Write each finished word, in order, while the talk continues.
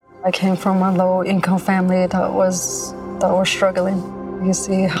I came from a low-income family that was struggling. You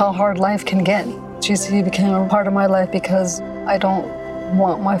see how hard life can get. GCE became a part of my life because I don't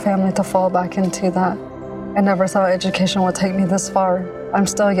want my family to fall back into that. I never thought education would take me this far. I'm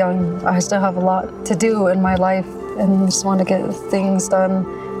still young. I still have a lot to do in my life and just want to get things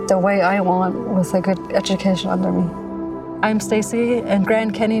done the way I want with a good education under me. I'm Stacy, and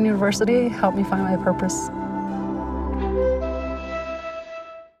Grand Canyon University helped me find my purpose.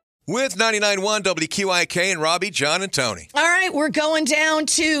 With 99.1 WQIK and Robbie, John, and Tony. All right, we're going down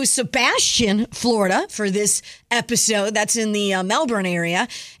to Sebastian, Florida for this episode. That's in the Melbourne area.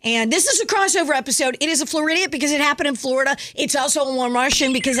 And this is a crossover episode. It is a Floridian because it happened in Florida. It's also a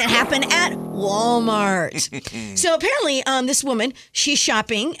Walmartian because it happened at Walmart. So apparently this woman, she's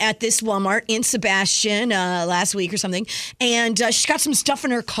shopping at this Walmart in Sebastian last week or something. And she's got some stuff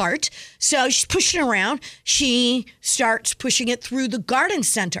in her cart. So she's pushing it around. She starts pushing it through the garden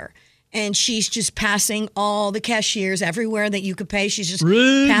center. And she's just passing all the cashiers everywhere that you could pay. She's just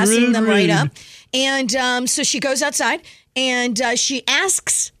passing them right up. And so she goes outside and she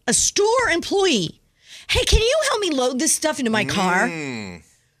asks a store employee, hey, can you help me load this stuff into my car?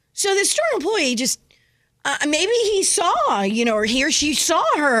 So the store employee just, maybe he saw, or he or she saw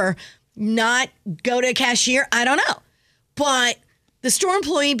her not go to a cashier. I don't know. But the store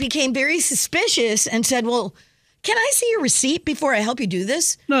employee became very suspicious and said, well, can I see your receipt before I help you do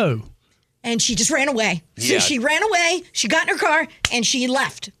this? No. And she just ran away. So Yeah. she ran away, she got in her car, and she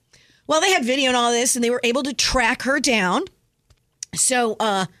left. Well, they had video and all this, and they were able to track her down. So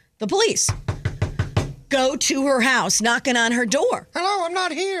the police go to her house, knocking on her door. Hello, I'm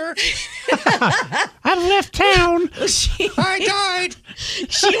not here. I left town. I died.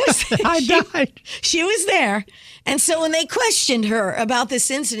 She was She was there. And so when they questioned her about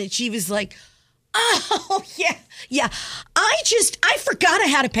this incident, she was like, oh, yeah. I forgot I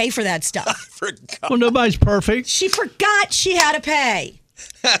had to pay for that stuff. Well, nobody's perfect. She forgot she had to pay.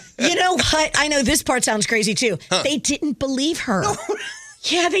 You know what? I know this part sounds crazy too. They didn't believe her.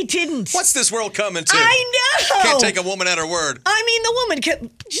 Yeah, they didn't. What's this world coming to? I know. Can't take a woman at her word. I mean, the woman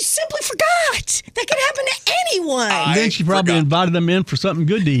just simply forgot. That could happen to anyone. And then she probably invited them in for something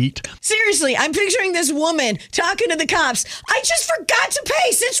good to eat. Seriously, I'm picturing this woman talking to the cops. I just forgot to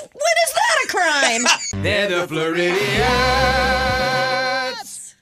pay. Since when is that a crime? They're the Floridians.